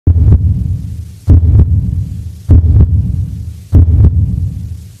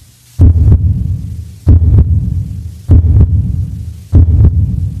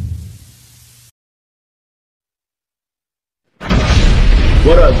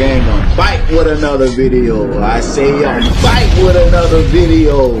gang, I'm back with another video. I say I'm back with another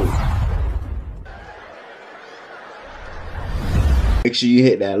video. Make sure you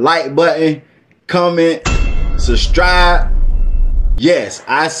hit that like button, comment, subscribe. Yes,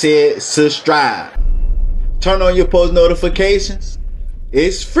 I said subscribe. Turn on your post notifications.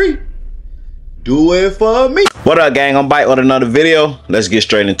 It's free. Do it for me. What up, gang? I'm back with another video. Let's get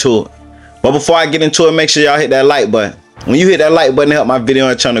straight into it. But before I get into it, make sure y'all hit that like button. When you hit that like button to help my video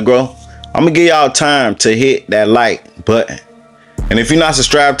and channel grow, I'm gonna give y'all time to hit that like button. And if you're not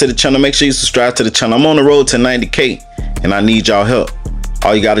subscribed to the channel, make sure you subscribe to the channel. I'm on the road to 90K and I need y'all help.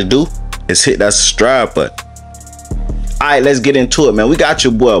 All you gotta do is hit that subscribe button. Alright, let's get into it, man. We got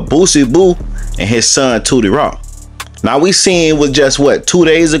your boy Boosie Boo and his son Tootie Raww. Now we seen was just what, 2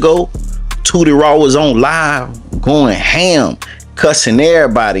 days ago, Tootie Raww was on live going ham, cussing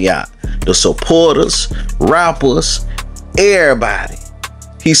everybody out. The supporters, rappers, everybody.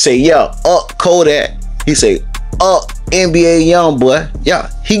 He say, yeah, up Kodak. He say, up NBA Youngboy.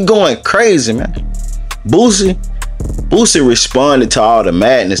 Yeah, he going crazy, man. Boosie responded to all the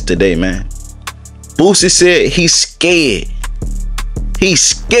madness today, man. Boosie said he's scared. He's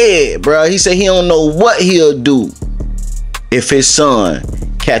scared, bro. He said he don't know what he'll do if his son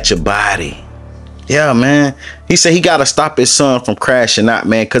catch a body. Yeah, man. He said he gotta stop his son from crashing out,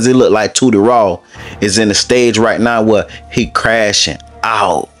 man, because it looked like Tootie Raww is in the stage right now where he crashing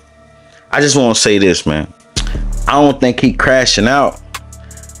out. I just want to say this, man. I don't think he crashing out.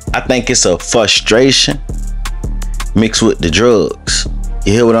 I think it's a frustration mixed with the drugs.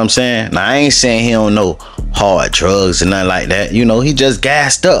 You hear what I'm saying? Now, I ain't saying he don't know hard drugs and nothing like that. You know, he just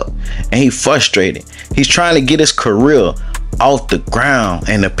gassed up and he frustrated. He's trying to get his career off the ground,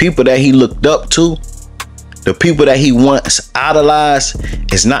 and the people that he looked up to, the people that he once idolized,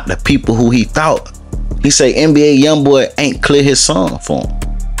 is not the people who he thought. He say NBA Youngboy ain't clear his song for him.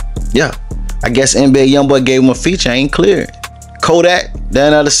 Yeah, I guess NBA Youngboy gave him a feature, ain't clear. Kodak,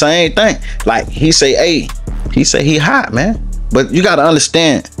 done the same thing. Like he say, hey, he say he hot, man. But you gotta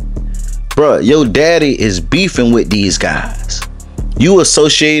understand, bro, your daddy is beefing with these guys. You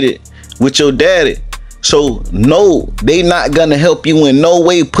associated with your daddy. So no, they not gonna help you in no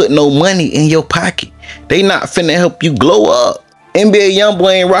way, put no money in your pocket. They not finna help you glow up. NBA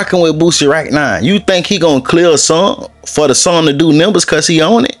Youngboy ain't rocking with Boosie right now. You think he gonna clear a song for the song to do numbers cause he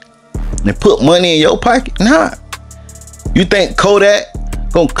own it and put money in your pocket? Nah. You think Kodak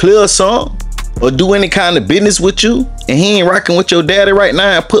gonna clear a song or do any kind of business with you and he ain't rocking with your daddy right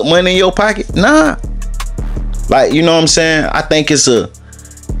now and put money in your pocket? Nah. Like, you know what I'm saying? I think it's a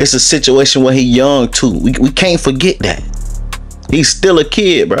situation where he young too. We can't forget that. He's still a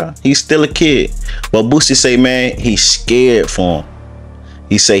kid, bro. He's still a kid. But Boosie say, man, he's scared for him.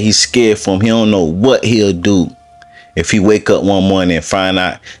 He say he's scared for him. He don't know what he'll do if he wake up one morning and find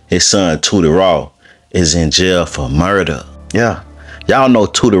out his son Tootie Raww is in jail for murder. Yeah. Y'all know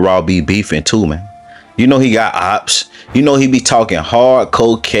Tootie Raww be beefing too, man. You know he got ops. You know he be talking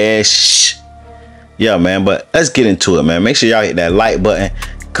hardcore cash. Yeah, man. But let's get into it, man. Make sure y'all hit that like button,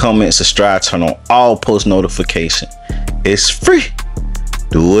 comment, subscribe, turn on all post notifications. It's free.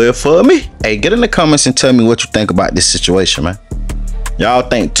 Do it for me. Hey, get in the comments and tell me what you think about this situation, man. Y'all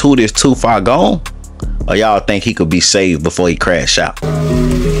think Tootie is too far gone? Or y'all think he could be saved before he crash out?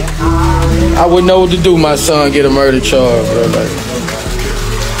 I wouldn't know what to do. My son get a murder charge, bro. Like,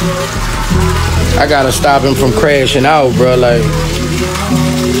 I gotta stop him from crashing out, bro. Like,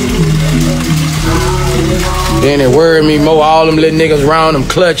 then it worried me more. All them little niggas around him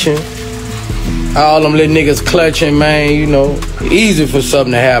clutching. All them little niggas clutching, man. You know, easy for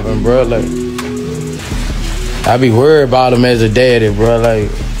something to happen, bro. Like, I be worried about him as a daddy, bro.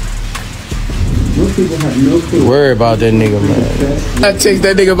 Like, most people have no clue. Worry about that nigga, man. I text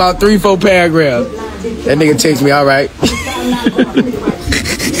that nigga about 3-4 paragraphs. That nigga text me, all right.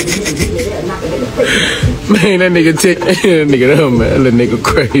 Man, that nigga text that nigga dumb, man. That little nigga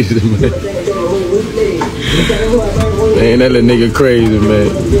crazy, man. Man, that little nigga crazy, man.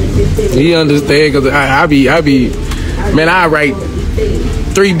 He understand, cause I be, man, I write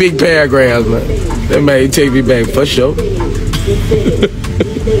 3 big paragraphs, man. That man take me back for sure.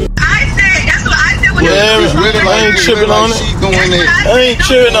 Yeah, really, I ain't tripping on it. I ain't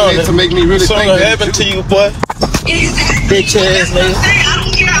tripping on it. To make me really something happened to you, boy. Bitch ass nigga.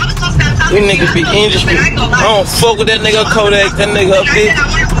 These niggas be industry. I don't fuck with that nigga Kodak. That nigga a bitch.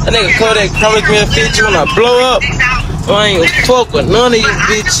 That nigga Kodak promised me a feature when I blow up. So I ain't gonna fuck with none of you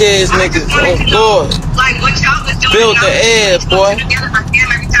bitch ass niggas. Oh God. Build the ass, boy.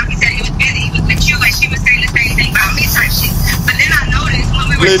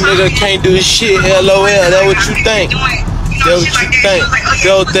 Little nigga can't do shit, LOL, that's what you think. That's what you think.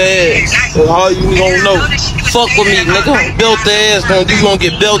 Belt the ass. That's all you gonna know. Fuck with me, nigga. Belt the ass, you gonna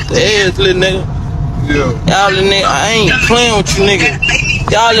get belt the ass, little nigga. Yeah. Y'all little nigga, I ain't playing with you niggas.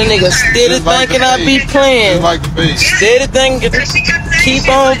 Y'all little niggas steady thinking I be playing. Steady thinking. Keep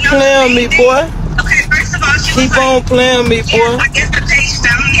on playing with me, boy. Keep on playing with me, boy.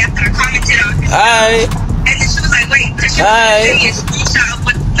 Alright. Alright.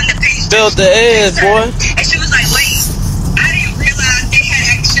 Belt the ass, boy. And she was like, wait, I didn't realize they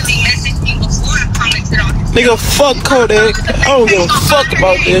had actually messaged me before I commented on it. Nigga, fuck Kodak. I don't give a fuck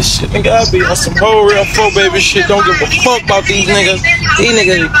about this shit. Nigga, I be on some whole real faux baby shit. Don't give a fuck about these niggas. These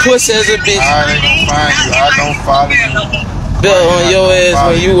niggas be pussy as a bitch. I ain't gonna find you. I don't follow you. Belt on your ass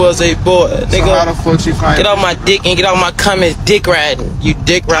when you was a boy. Nigga, so how the fuck you find get off my dick and get off my comments dick riding. You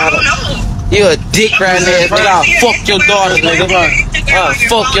dick rider. You a dick riding ass nigga. I'll fuck your daughters, nigga. I'll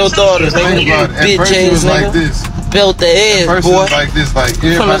fuck your daughters, nigga. You bitch ass nigga. Belt the ass, boy. Like this, like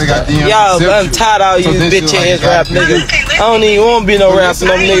everybody got DMs. Y'all, I'm tired of all you bitch ass rap niggas. I don't even want to be no rap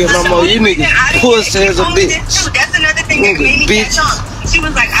no niggas no more. You niggas pussy as a bitch. That's another thing that made me get off. She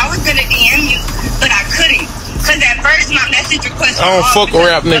was like, I was gonna DM you, but I couldn't. Cause at first my message request. I don't fuck with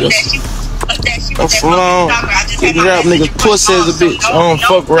rap niggas. I'm from these rap niggas pussy as a bitch. I don't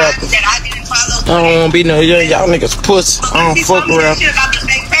fuck rappers. I don't wanna be no y'all niggas pussy. I don't fuck with rappers.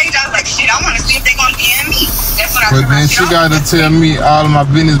 But then she gotta tell me all of my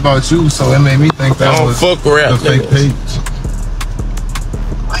business about you, so it made me think that was fuck rap the fake page.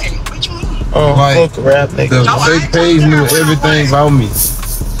 I don't fuck rap niggas. The fake page knew everything about me.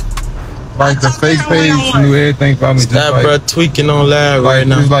 Like the fake page knew everything about me. That like, bro tweaking on live right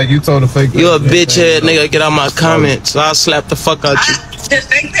now. Just like you told the fake page. You a bitch head nigga, get out my comments. I'll slap the fuck out you. The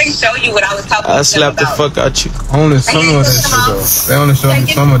fake page show you what I was talking about. I'll slap the fuck out you. Only some of that shit though. They only show me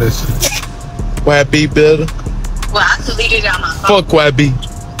some of that shit. YB better. Well, I deleted it on my phone. Fuck YB.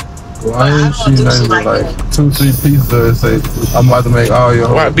 Well, I ain't seen nothing but like 2-3 pieces that say I'm about to make all your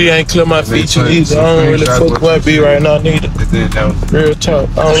YB ain't clear my feature either. I don't really fuck YB right now neither. Real talk.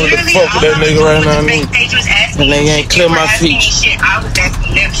 I don't really fuck with that nigga right now neither. That nigga ain't clear my feature.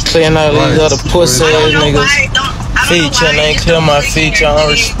 Clearing all these other pussy ass niggas feature and ain't clear my feature. I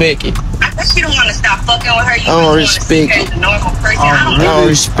don't respect it. I guess you don't want to stop fucking with her. I don't respect it. I don't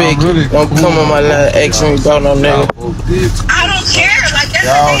respect it. Don't come on my line asking me about no nigga. I don't care. Like that's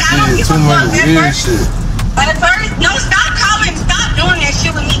y'all did too much weird shit. But at first, no, stop calling. Stop doing that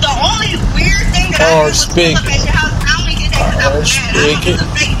shit with me. The only weird thing that I did was pull up at your house. I only did that because I was mad.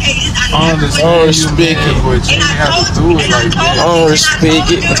 I don't respect it. I don't respect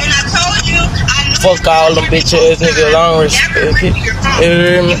it. And I told you, fuck all them bitch ass niggas. I don't respect it. You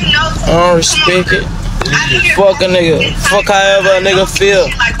hear me? I don't respect it. Fuck a nigga. Fuck however a nigga feel.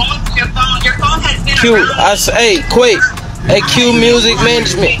 Q, I say, hey, quick. Hey, Q Music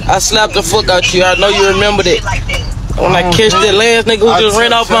Management. I slapped the fuck out you. I know you remember that. When I catch that last nigga who just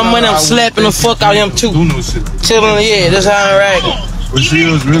ran off my money, I'm slapping the fuck out of him too. Tell him, yeah, that's how I'm ragging.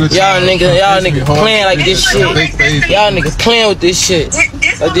 Y'all niggas playing like this shit. Y'all niggas playing with this shit.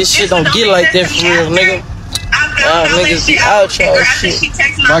 Like this shit don't get like that for real, nigga. Y'all niggas be out y'all shit.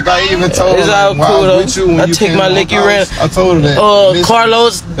 Like I even told her, it's all cool though. I take my lick, you ran. I told her that.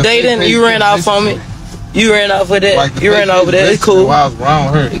 Carlos dating, you ran off on me. You ran off with that. Like you ran off with that. It's cool. I was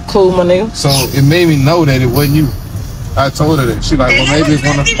around her. It's cool, my nigga. So it made me know that it wasn't you. I told her that. She like, well, maybe it's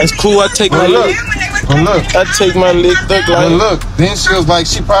one of. That's cool. I take my lick. But look, I take my lick. Like. But look, then she was like,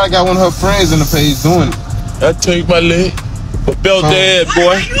 she probably got one of her friends in the page doing it. I take my lick. But belt the head,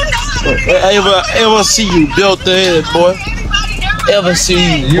 boy. Ever see you belt the head, boy? Ever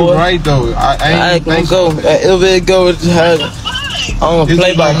see you, boy? You right though. I ain't gonna go. Ever go with her. I don't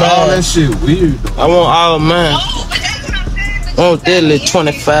play by mine. All that shit weird though. I want all of mine. I want that little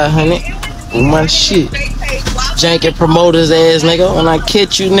 2,500 with my shit. Janky promoters ass nigga. When I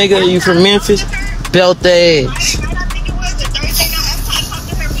catch you nigga, you from Memphis, belt the ass.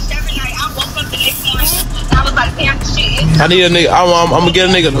 I need a nigga. I'm gonna get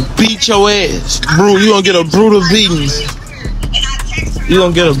a nigga to beat your ass, bro. You gonna get a brutal beating. You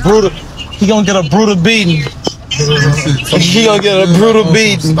gonna get a brutal. He gonna get a brutal beating. He gonna get a brutal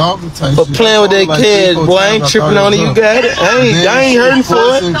beating for playing with that kid, boy. I ain't tripping on it. You got it. I ain't hurting for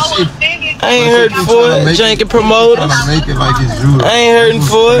it. I ain't hurting for it. Janky promoters. I ain't hurting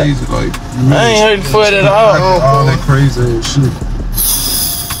for it. I ain't hurting for it at all. All that crazy ass shit.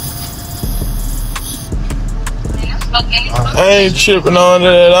 I ain't tripping on it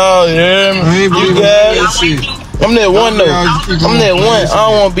at all, you hear me? You got it? I'm that one though. I'm that one. I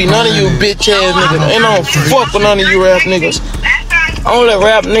don't wanna be none of you bitch ass niggas. Ain't no fuck with none of you rap niggas. Only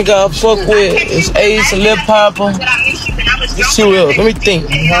rap nigga I fuck with is Ace, Lip Popper, Let's see what else. Let me think.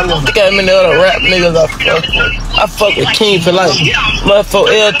 Look at many other rap niggas I fuck with. I fuck with King for like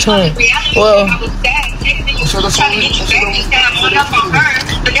motherfucker L-Twin. Well,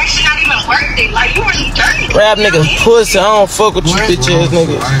 rap niggas pussy. I don't fuck with you bitch ass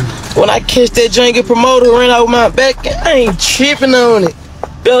niggas. When I catch that junkie promoter ran out my back, I ain't tripping on it.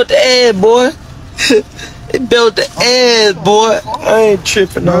 Built the ass, boy. It built the ass, boy. I ain't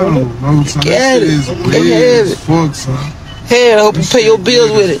tripping on it. Get it. Hey, I hope you pay your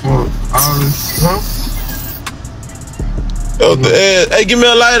bills with it. Built the ass. Hey, give me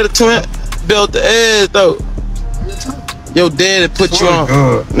a lighter, twin. Built the ass, though. Your daddy put you on.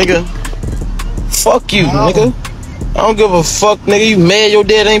 Nigga. Fuck you, nigga. I don't give a fuck, nigga. You mad your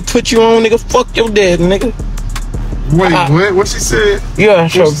dad ain't put you on, nigga? Fuck your dad, nigga. Wait, what? What she said? You're a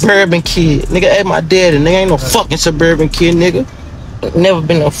suburban kid. Nigga, ask my daddy. Nigga ain't no fucking suburban kid, nigga. Never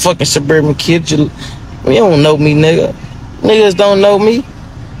been no fucking suburban kid. You don't know me, nigga. Niggas don't know me.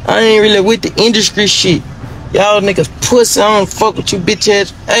 I ain't really with the industry shit. Y'all niggas pussy. I don't fuck with you bitch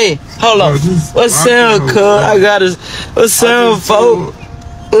ass. Hey, hold on. What sound, cuz? I got a... What sound, folk?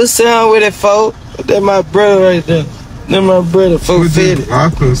 What sound with it, folk? That my brother right there. That my brother, folk fitted.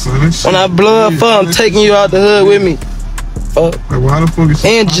 When I blow up, I'm taking you out the hood with me. Fuck.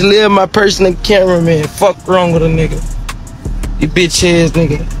 And Jaleel, my personal cameraman. Fuck wrong with a nigga. You bitch ass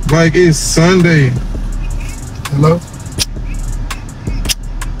nigga. Like it's Sunday. Hello?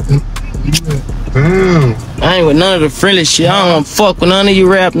 Damn. I ain't with none of the friendly shit. I don't fuck with none of you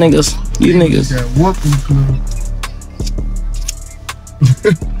rap niggas. You niggas.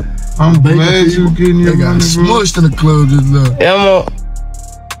 I'm glad you getting your money, bro. Smushed in the club just now. Yeah, I'm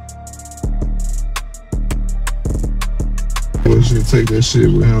You should take that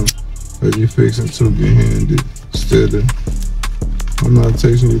shit with him. If you fixing to get handed steady. I'm not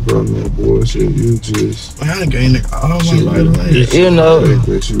texting you about no bullshit. You just. I ain't getting nigga all my life. You know,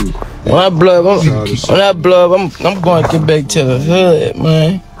 when I blow up, I'm going to get back to the hood,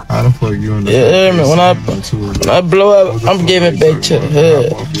 man. How the fuck you in the when I blow up, I'm giving back to the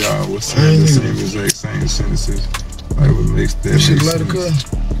hood. Y'all was saying the same exact same sentences. Like what makes that make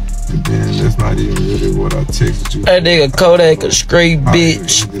sense. And then that's not even really what I texted you. That nigga Kodak a straight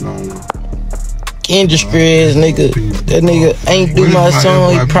bitch. Industry ass nigga. That nigga ain't do my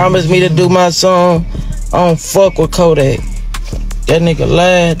song. He promised me to do my song. I don't fuck with Kodak. That nigga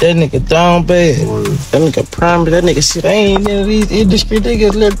lied. That nigga down bad. That nigga promised. That nigga shit. I ain't in these industry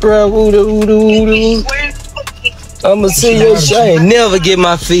niggas. Let bro woo. I'ma see your shit. I ain't never get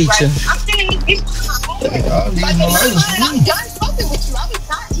my feature.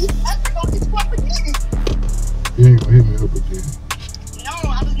 You ain't gonna hit me up again. No,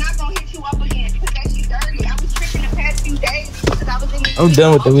 I was not gonna hit you up again because that shit dirty. I was tripping the past few days because I was in the I'm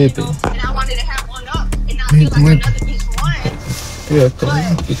done with the whipping. And I wanted to have one up and not feel like another bitch won. Yeah,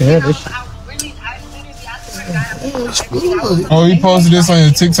 okay. You can have this shit. Oh, you posted this on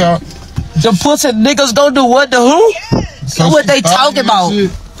your TikTok? The pussy niggas gonna do what to who? So what they talking about?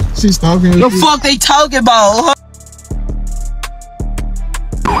 She's stalking The fuck they talking about?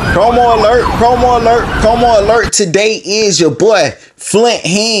 Promo alert. Today is your boy, Flint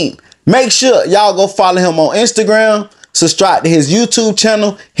Heem. Make sure y'all go follow him on Instagram. Subscribe to his YouTube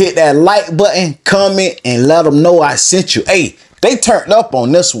channel. Hit that like button, comment, and let them know I sent you. Hey, they turned up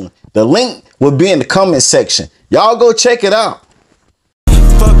on this one. The link will be in the comment section. Y'all go check it out.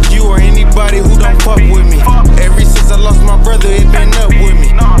 Fuck you or anybody who don't fuck with me. Ever since I lost my brother, it been up with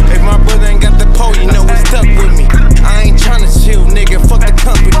me. If my brother ain't got the pole, you know it's stuck with me. I ain't tryna chill, nigga. Fuck the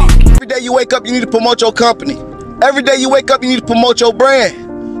company. Every day you wake up, you need to promote your company. Every day you wake up, you need to promote your brand.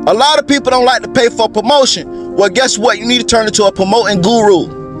 A lot of people don't like to pay for promotion. Well, guess what? You need to turn into a promoting guru.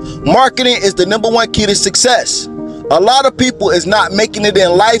 Marketing is the #1 key to success. A lot of people is not making it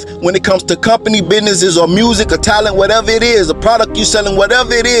in life when it comes to company businesses or music or talent, whatever it is, a product you selling,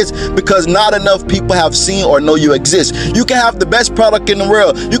 whatever it is, because not enough people have seen or know you exist. You can have the best product in the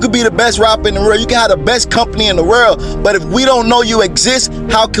world. You could be the best rapper in the world. You can have the best company in the world. But if we don't know you exist,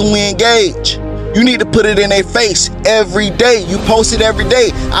 how can we engage? You need to put it in their face every day. You post it every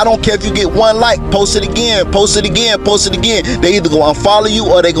day. I don't care if you get 1 like, post it again, post it again, post it again. They either gonna unfollow you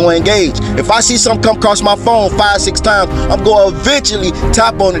or they gonna engage. If I see something come across my phone 5, 6 times, I'm gonna eventually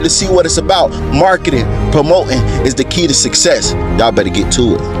tap on it to see what it's about. Marketing, promoting is the key to success. Y'all better get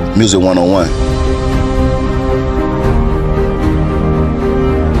to it. Music 101.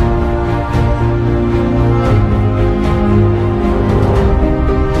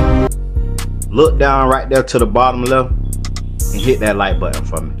 Look down right there to the bottom left and hit that like button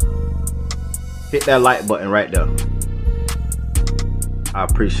for me. Hit that like button right there. I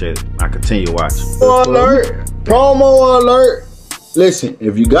appreciate it. I continue watching. Alert! Promo alert. Listen,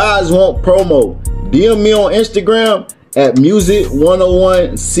 if you guys want promo, DM me on Instagram at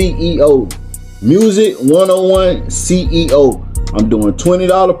Music101CEO. Music101CEO. I'm doing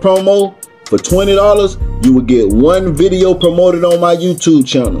 $20 promo. For $20, you will get one video promoted on my YouTube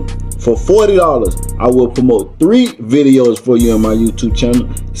channel. For $40, I will promote 3 videos for you on my YouTube channel.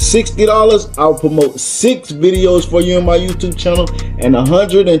 $60, I'll promote 6 videos for you on my YouTube channel. And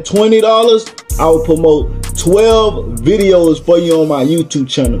 $120, I will promote 12 videos for you on my YouTube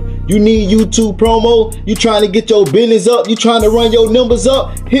channel. You need YouTube promo? You trying to get your business up? You trying to run your numbers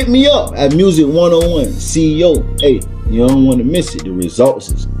up? Hit me up at Music101CEO. Hey, you don't want to miss it. The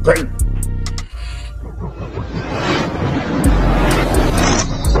results is great.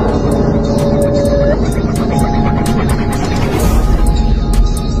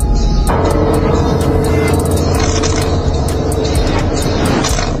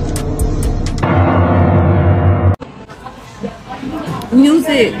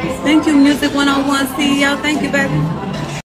 Music. Thank you, Music 101 CEO. Thank you, baby.